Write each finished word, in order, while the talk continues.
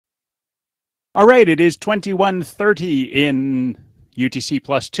All right, it is 21:30 in UTC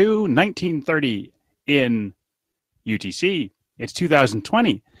plus 2, 19:30 in UTC. It's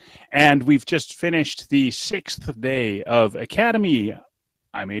 2020, and we've just finished the 6th day of Akademy.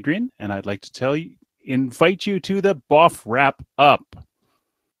 I'm Adrian, and I'd like to invite you to the BoF wrap up.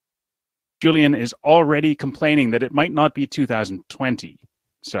 Julian is already complaining that it might not be 2020.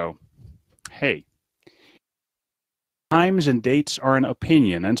 So, hey. Times and dates are an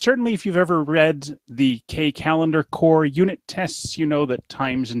opinion, and certainly if you've ever read the K Calendar Core unit tests, you know that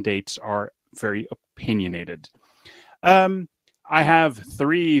times and dates are very opinionated. I have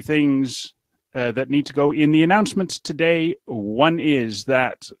 3 things that need to go in the announcements today. One is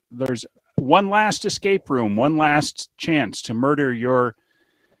that there's one last escape room, one last chance to murder your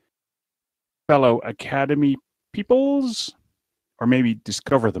fellow Akademy peoples, or maybe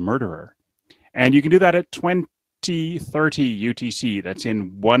discover the murderer. And you can do that at 20:30 UTC. That's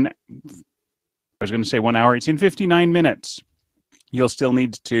in 1 hour. It's in 59 minutes. You'll still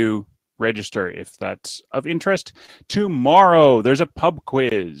need to register if that's of interest. Tomorrow, there's a pub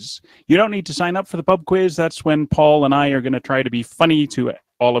quiz. You don't need to sign up for the pub quiz. That's when Paul and I are going to try to be funny to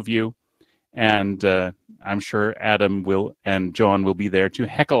all of you. And I'm sure Adam will and John will be there to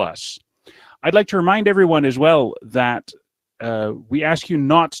heckle us. I'd like to remind everyone as well that we ask you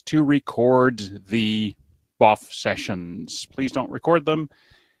not to record the BoF sessions. Please don't record them.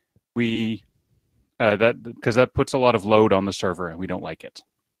 Because that puts a lot of load on the server and we don't like it.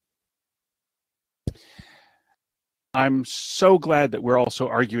 I'm so glad that we're also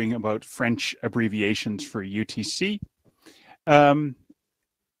arguing about French abbreviations for UTC.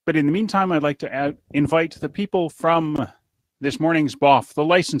 But in the meantime, I'd like to invite the people from this morning's BoF, the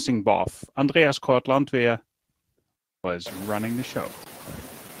licensing BoF. Andreas Kortlandwehr was running the show.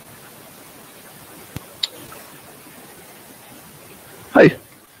 Hi.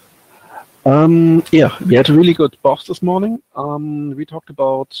 Yeah, we had a really good BoF this morning. We talked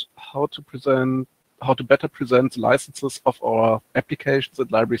about how to better present the licenses of our applications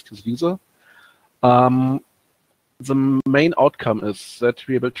and libraries to the user. The main outcome is that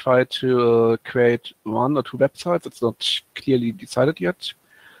we will try to create 1 or 2 websites. It's not clearly decided yet.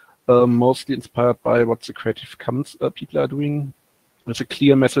 Mostly inspired by what the Creative Commons people are doing. With a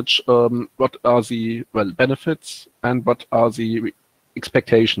clear message, what are the benefits and what are the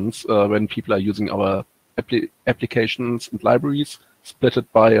expectations when people are using our applications and libraries, split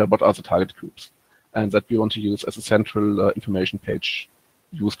it by what are the target groups, and that we want to use as a central information page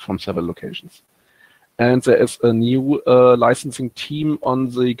used from several locations. And there is a new licensing team on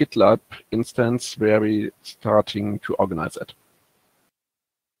the GitLab instance where we're starting to organize it.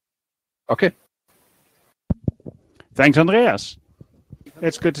 Okay. Thanks, Andreas.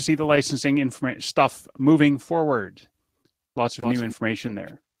 It's good to see the licensing stuff moving forward. Lots of new information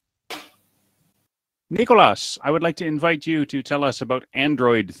there. Nicolás, I would like to invite you to tell us about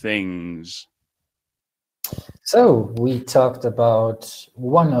Android things. So we talked about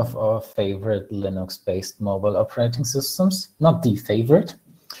one of our favorite Linux-based mobile operating systems, not the favorite.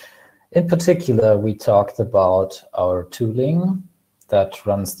 In particular, we talked about our tooling that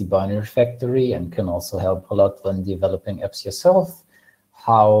runs the binary factory and can also help a lot when developing apps yourself,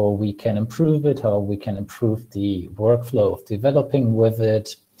 how we can improve it, how we can improve the workflow of developing with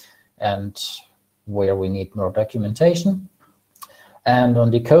it, and where we need more documentation. And on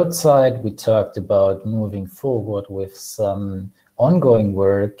the code side, we talked about moving forward with some ongoing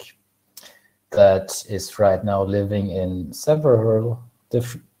work that is right now living in several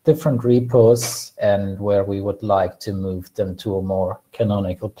different repos and where we would like to move them to a more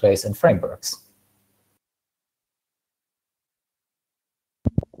canonical place in frameworks.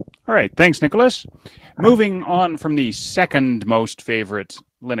 All right, thanks, Nicolás. Moving on from the second most favorite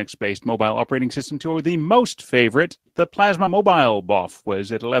Linux-based mobile operating system to the most favorite, the Plasma Mobile BoF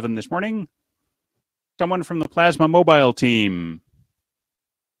was at 11 this morning. Someone from the Plasma Mobile team.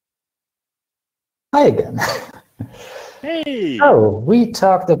 Hi again. Hey. So we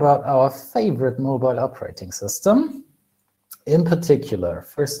talked about our favorite mobile operating system. In particular,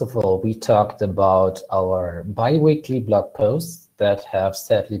 first of all, we talked about our bi-weekly blog posts that have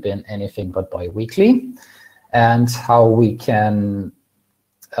sadly been anything but bi-weekly, and how we can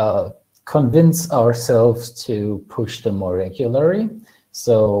convince ourselves to push them more regularly.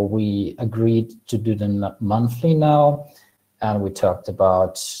 So we agreed to do them monthly now, and we talked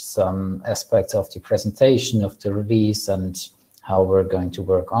about some aspects of the presentation of the release and how we're going to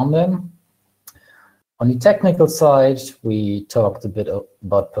work on them. On the technical side, we talked a bit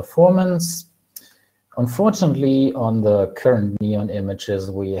about performance. Unfortunately, on the current neon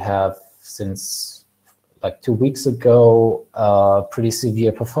images, we have, since like 2 weeks ago, pretty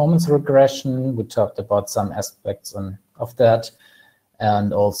severe performance regression. We talked about some aspects of that,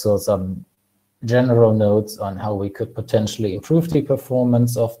 and also some general notes on how we could potentially improve the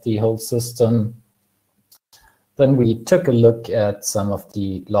performance of the whole system. Then we took a look at some of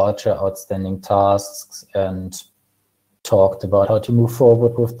the larger outstanding tasks and talked about how to move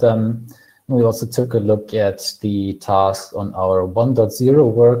forward with them. We also took a look at the tasks on our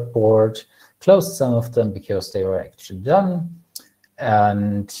 1.0 workboard, closed some of them because they were actually done,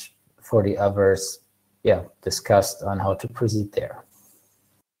 and for the others, yeah, discussed on how to proceed there.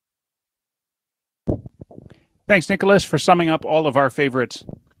 Thanks, Nicolas, for summing up all of our favorite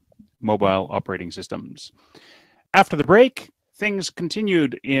mobile operating systems. After the break, things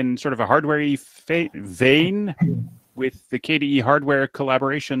continued in sort of a hardware-y vein with the KDE Hardware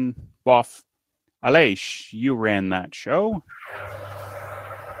collaboration BoF. Aleix, you ran that show.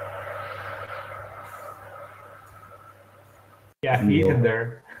 Yeah, he's in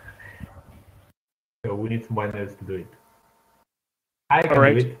there. So we need someone else to do it. I can do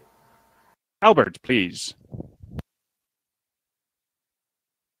it. Albert, please.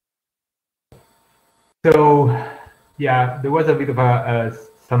 So, yeah, there was a bit of a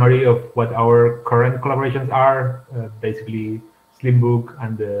summary of what our current collaborations are. Basically, Slimbook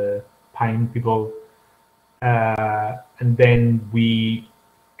and the Pine people. And then we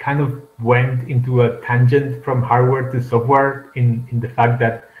kind of went into a tangent from hardware to software in the fact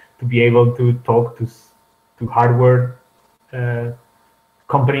that to be able to talk to hardware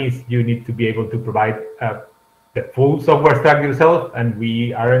companies, you need to be able to provide the full software stack yourself, and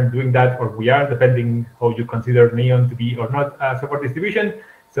we aren't doing that, or we are, depending how you consider Neon to be or not a software distribution.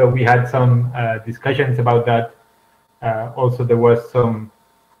 So we had some discussions about that. Also, there was some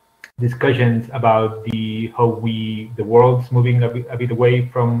discussions about how the world's moving a bit away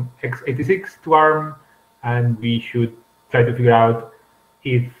from x86 to ARM, and we should try to figure out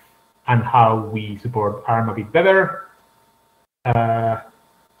if and how we support ARM a bit better. Yeah,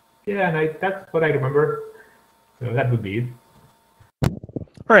 and that's what I remember. So that would be it.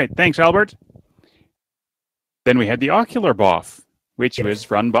 All right, thanks, Albert. Then we had the Okular BoF, which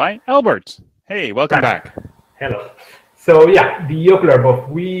was run by Albert. Hey, welcome back. Hello. So yeah, the Okular BoF,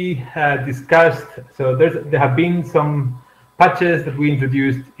 we discussed, so there have been some patches that we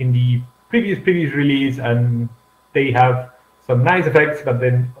introduced in the previous release, and they have some nice effects, but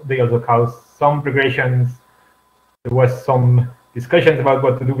then they also cause some regressions. There was some discussions about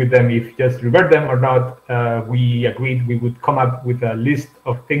what to do with them, if just revert them or not. We agreed we would come up with a list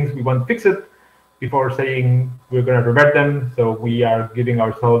of things we want fixed before saying we're going to revert them. So we are giving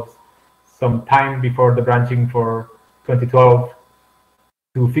ourselves some time before the branching for 2012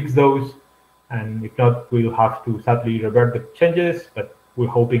 to fix those. And if not, we'll have to sadly revert the changes, but we're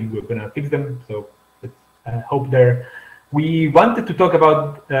hoping we're going to fix them. So let's hope there. We wanted to talk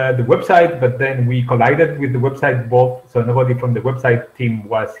about the website, but then we collided with the website BoF, so nobody from the website team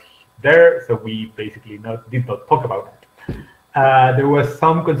was there, so we basically did not talk about it. There was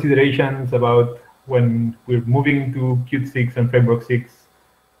some considerations about when we're moving to Qt 6 and Framework 6.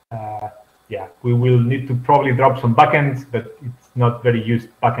 Yeah, we will need to probably drop some backends, but it's not very used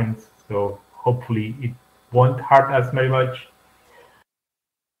backends, so hopefully it won't hurt us very much.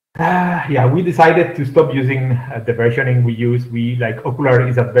 Yeah, we decided to stop using the versioning we use. Like Okular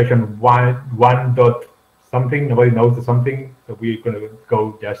is at version 1 dot something. Nobody knows the something, so we're going to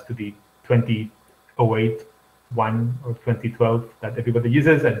go just to the 2008 1 or 2012 that everybody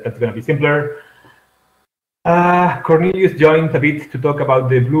uses, and that's going to be simpler. Cornelius joined a bit to talk about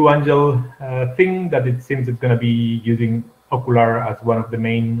the Blue Angel thing, that it seems it's going to be using Okular as one of the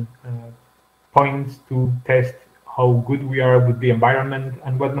main points to test how good we are with the environment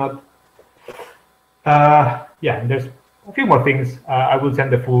and whatnot. Yeah, there's a few more things. I will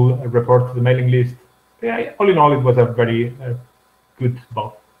send the full report to the mailing list. Yeah, all in all, it was a very good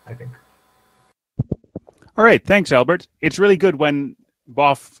BoF, I think. All right, thanks, Albert. It's really good when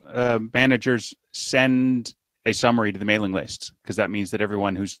BoF managers send a summary to the mailing list, because that means that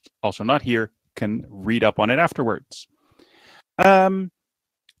everyone who's also not here can read up on it afterwards.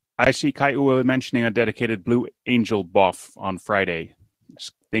 I see Caio mentioning a dedicated Blue Angel BoF on Friday.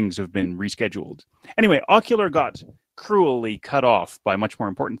 Things have been rescheduled. Anyway, Okular got cruelly cut off by much more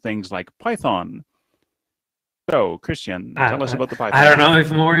important things like Python. So, Cristián, tell us about the Python. I don't know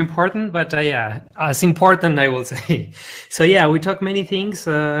if more important, but yeah, as important, I will say. So yeah, we talked many things.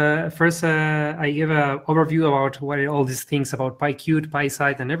 First, I gave an overview about what are all these things about PyQt,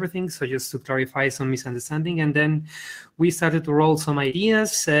 PySite, and everything. So just to clarify some misunderstanding, and then we started to roll some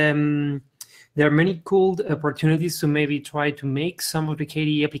ideas. There are many cool opportunities to maybe try to make some of the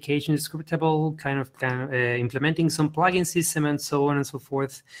KDE applications scriptable, kind of implementing some plugin system and so on and so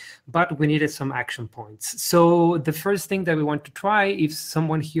forth. But we needed some action points. So the first thing that we want to try, if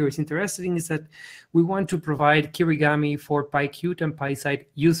someone here is interested in, is that we want to provide Kirigami for PyQt and PySite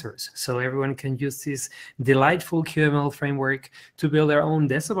users. So everyone can use this delightful QML framework to build their own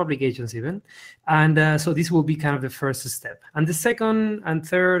desktop applications even. And so this will be kind of the first step. And the second and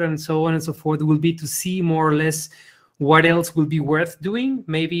third and so on and so forth will be to see more or less what else will be worth doing,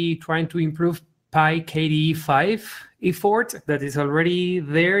 maybe trying to improve PyKDE 5 effort that is already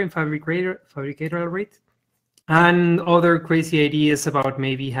there in Fabricator already, and other crazy ideas about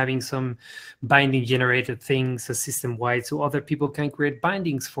maybe having some binding generated things system-wide so other people can create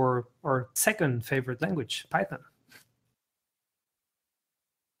bindings for our second favorite language, Python.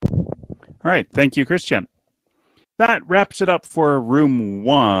 All right, thank you, Cristián. That wraps it up for room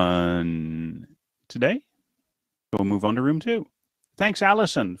 1 today. We'll move on to room 2. Thanks,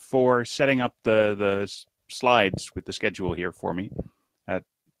 Allison, for setting up the slides with the schedule here for me. That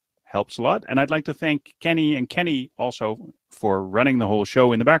helps a lot. And I'd like to thank Kenny and Kenny also for running the whole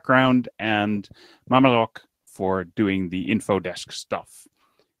show in the background, and Mamalok for doing the info desk stuff.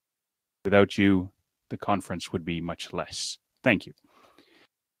 Without you, the conference would be much less. Thank you.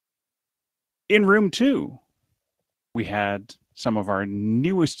 In room 2, we had some of our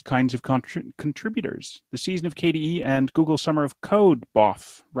newest kinds of contributors. The Season of KDE and Google Summer of Code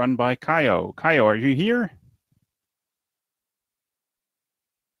BoF, run by Caio. Caio, are you here?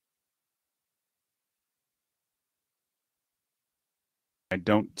 I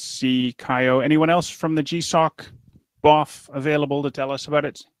don't see Caio. Anyone else from the GSoC BoF available to tell us about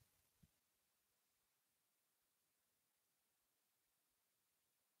it?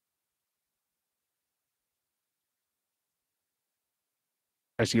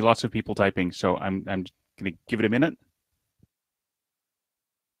 I see lots of people typing, so I'm going to give it a minute.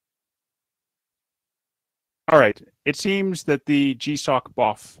 All right. It seems that the GSoC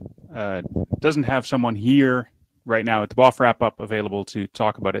BoF doesn't have someone here right now at the BoF wrap-up available to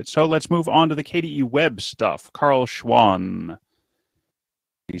talk about it. So let's move on to the KDE Web stuff. Carl Schwann,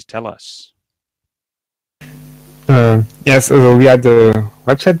 please tell us. Yes, so we had the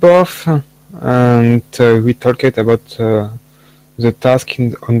website BoF, and we talked about the task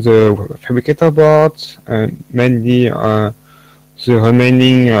on the Fabricator board, mainly the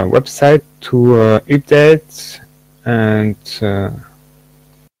remaining website to update and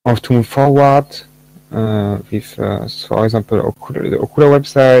how to move forward with, for example, the Okular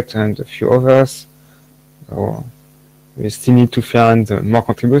website and a few others. So we still need to find more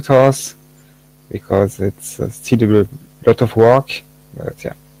contributors because it's still a lot of work, but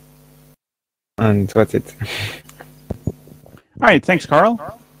yeah. And that's it. All right, thanks,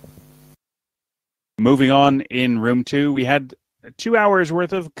 Carl. Moving on in room 2, we had 2 hours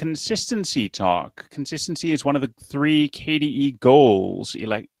worth of consistency talk. Consistency is one of the 3 KDE goals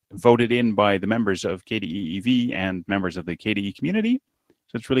voted in by the members of KDE EV and members of the KDE community.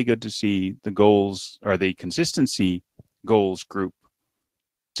 So it's really good to see the goals, or the consistency goals group,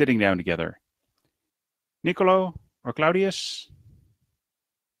 sitting down together. Niccolò or Claudius?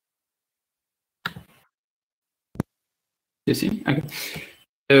 You see? Okay.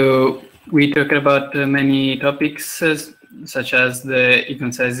 So we talked about many topics such as the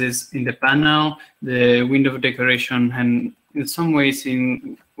icon sizes in the panel, the window decoration, and in some ways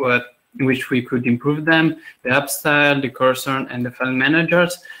in which we could improve them, the app style, the cursor, and the file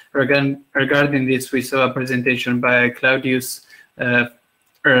managers. Regarding this, we saw a presentation by Claudius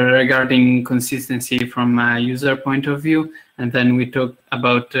regarding consistency from a user point of view, and then we talked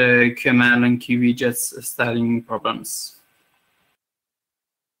about QML and QWidgets styling problems.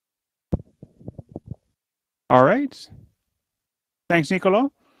 All right. Thanks,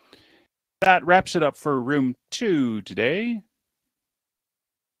 Niccolò. That wraps it up for room 2 today.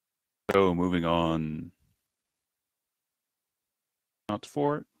 So moving on. Not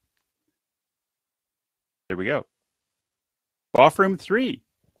 4. There we go. BoF room 3.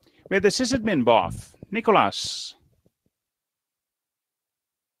 We have the Sysadmin BoF. Nicolás.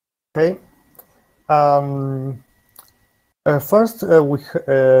 Okay. First,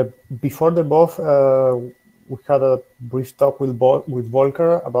 before the BoF, we had a brief talk with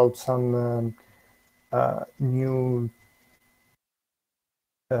Volker about some new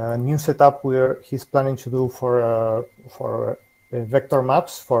setup where he's planning to do for vector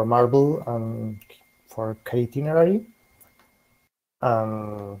maps for Marble and for K-itinerary.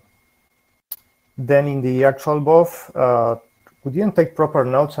 Then in the actual BoF, we didn't take proper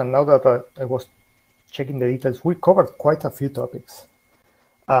notes, and now that I was checking the details, we covered quite a few topics.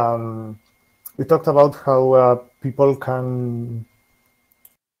 we talked about how people could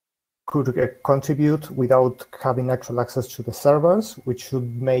contribute without having actual access to the servers, which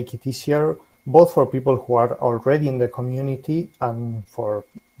should make it easier both for people who are already in the community and for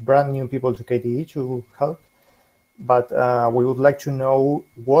brand new people to KDE to help. But we would like to know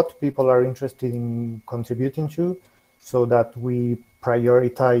what people are interested in contributing to, so that we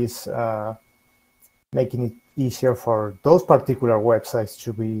prioritize making it easier for those particular websites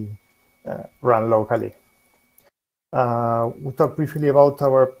to be run locally. We talked briefly about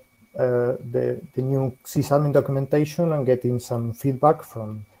our the new Sysadmin documentation and getting some feedback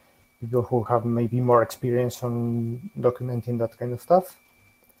from people who have maybe more experience on documenting that kind of stuff.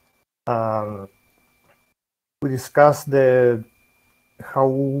 We discussed how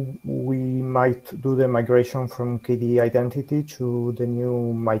we might do the migration from KDE Identity to the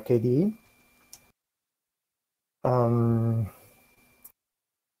new MyKDE.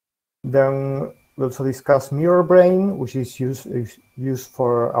 Then we also discussed MirrorBrain, which is used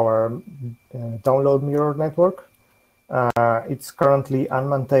for our download mirror network. It's currently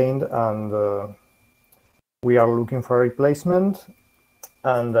unmaintained, and we are looking for a replacement.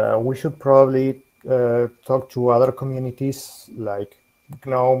 And we should probably talk to other communities like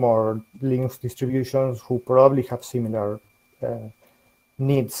GNOME or Linux distributions who probably have similar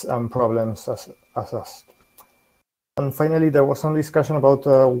needs and problems as us. And finally, there was some discussion about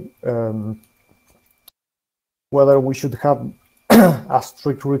whether we should have a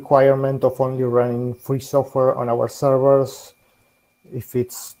strict requirement of only running free software on our servers, if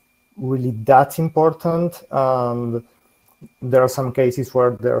it's really that important. And there are some cases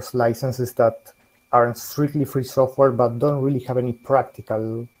where there's licenses that aren't strictly free software, but don't really have any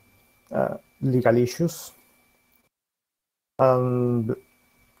practical legal issues. And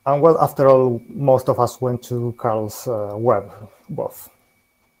well, after all, most of us went to Carl's web, BoF.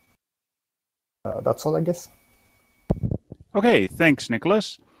 That's all, I guess. Okay, thanks,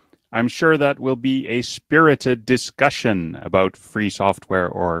 Nicolas. I'm sure that will be a spirited discussion about free software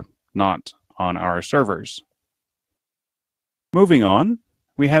or not on our servers. Moving on,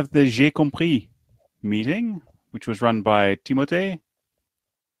 we have the GCompris meeting, which was run by Timothée.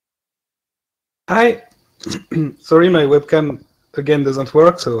 Hi. Sorry, my webcam again doesn't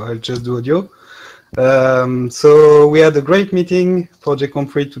work, so I'll just do audio. So we had a great meeting for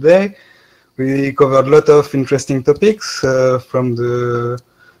GCompris today. We covered a lot of interesting topics, from the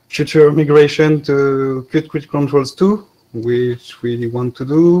future migration to Qt Controls 2, which we want to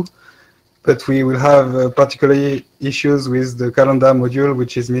do. But we will have particularly issues with the calendar module,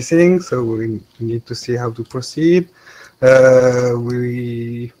 which is missing, so we need to see how to proceed.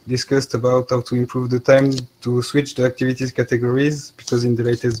 We discussed about how to improve the time to switch the activities categories, because in the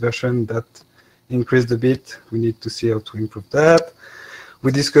latest version that increased a bit. We need to see how to improve that.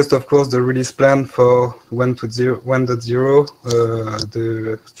 We discussed, of course, the release plan for 1.0,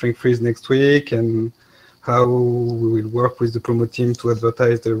 the string freeze next week, and how we will work with the promo team to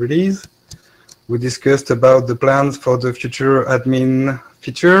advertise the release. We discussed about the plans for the future admin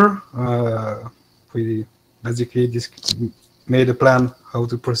feature. We basically made a plan how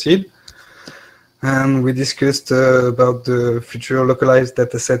to proceed. And we discussed about the future localized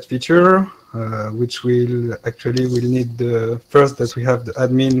dataset feature, which will need the first that we have the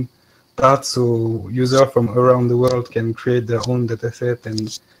admin part, so users from around the world can create their own dataset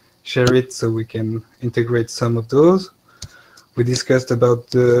and share it, so we can integrate some of those. We discussed about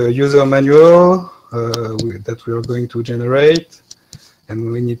the user manual that we are going to generate,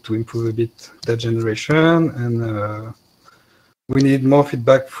 and we need to improve a bit that generation, and we need more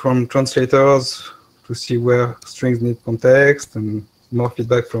feedback from translators to see where strings need context, and more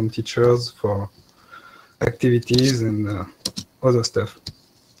feedback from teachers for activities and other stuff.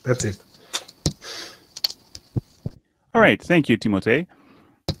 That's it. All right, thank you, Timothée.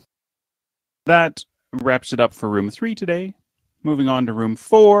 That wraps it up for room 3 today. Moving on to room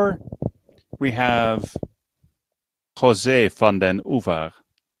 4, we have José van den Oever.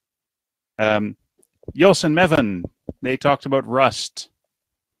 Jos and Méven, they talked about Rust.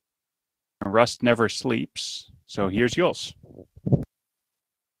 Rust never sleeps. So here's Jos.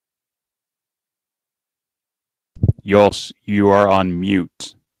 Jos, you are on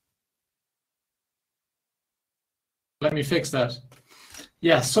mute. Let me fix that.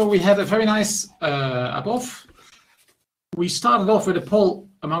 Yeah, so we had a very nice BoF. We started off with a poll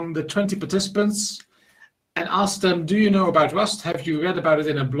among the 20 participants and asked them, do you know about Rust? Have you read about it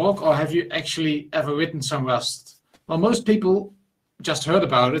in a blog, or have you actually ever written some Rust? Well, most people just heard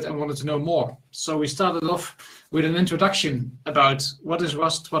about it and wanted to know more. So we started off with an introduction about what is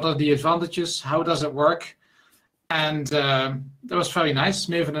Rust, what are the advantages, how does it work? And that was very nice.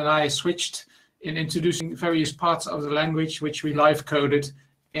 Méven and I switched in introducing various parts of the language, which we live coded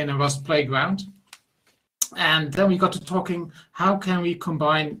in a Rust playground. And then we got to talking, how can we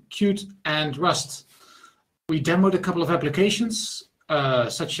combine Qt and Rust? We demoed a couple of applications,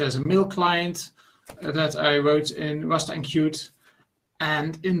 such as a mail client that I wrote in Rust and Qt.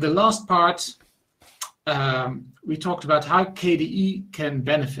 And in the last part, we talked about how KDE can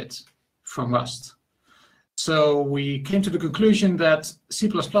benefit from Rust. So we came to the conclusion that C++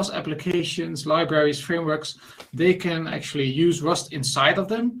 applications, libraries, frameworks, they can actually use Rust inside of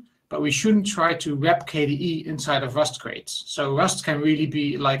them, but we shouldn't try to wrap KDE inside of Rust crates. So Rust can really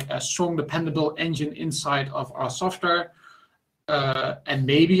be like a strong, dependable engine inside of our software. And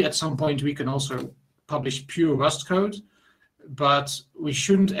maybe at some point we can also publish pure Rust code, but we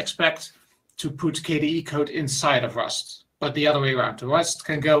shouldn't expect to put KDE code inside of Rust, but the other way around. The Rust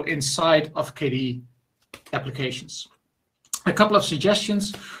can go inside of KDE applications. A couple of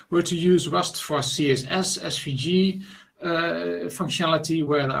suggestions were to use Rust for CSS, SVG functionality,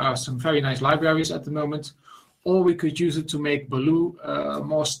 where there are some very nice libraries at the moment, or we could use it to make Baloo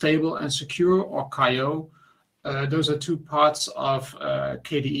more stable and secure, or Caio. Those are two parts of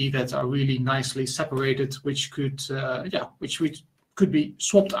KDE that are really nicely separated, which could, could be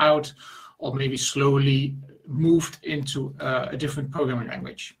swapped out or maybe slowly moved into a different programming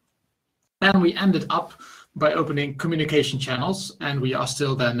language. And we ended up by opening communication channels, and we are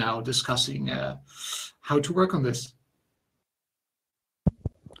still there now discussing how to work on this.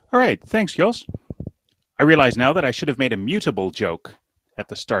 All right, thanks, Jos. I realize now that I should have made a mutable joke at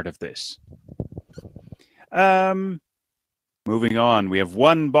the start of this. Moving on, we have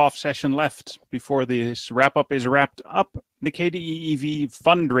one BoF session left before this wrap-up is wrapped up. The KDE EV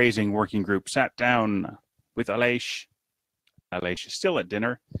fundraising working group sat down with Aleix. Aleix is still at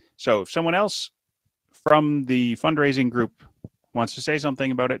dinner. So if someone else from the fundraising group wants to say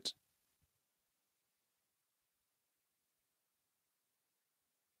something about it.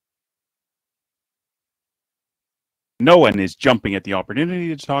 No one is jumping at the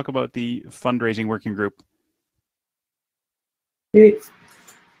opportunity to talk about the fundraising working group. Hey.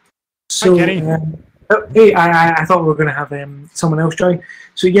 So, hi, Kenny. Hey, I thought we were going to have someone else join.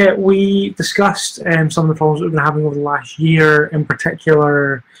 So yeah, we discussed some of the problems that we've been having over the last year, in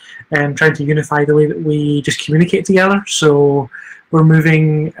particular, trying to unify the way that we just communicate together. So we're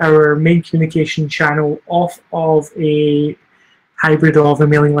moving our main communication channel off of a hybrid of a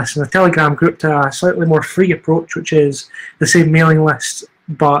mailing list and a Telegram group to a slightly more free approach, which is the same mailing list,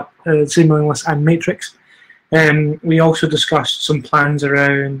 but the same mailing list and matrix. We also discussed some plans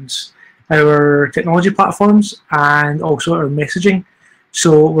around our technology platforms and also our messaging.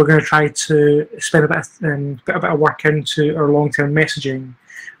 So we're going to try to spend put a bit of work into our long-term messaging.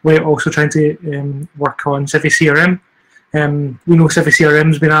 We're also trying to work on Civi CRM. We know Civi CRM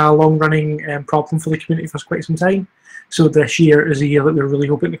has been a long-running problem for the community for quite some time. So this year is a year that we're really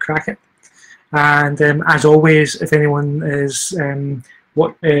hoping to crack it. And as always, if anyone is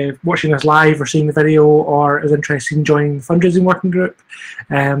watching us live or seeing the video or is interested in joining the fundraising working group,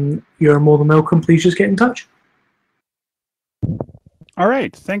 you're more than welcome. Please just get in touch. All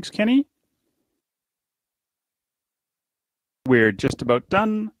right. Thanks, Kenny. We're just about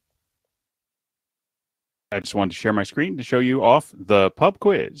done. I just wanted to share my screen to show you off the pub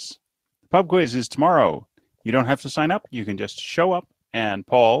quiz. The pub quiz is tomorrow. You don't have to sign up. You can just show up. And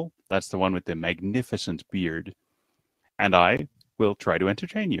Paul, that's the one with the magnificent beard, and I will try to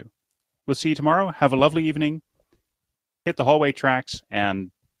entertain you. We'll see you tomorrow. Have a lovely evening. Hit the hallway tracks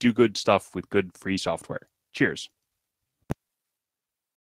and do good stuff with good free software. Cheers.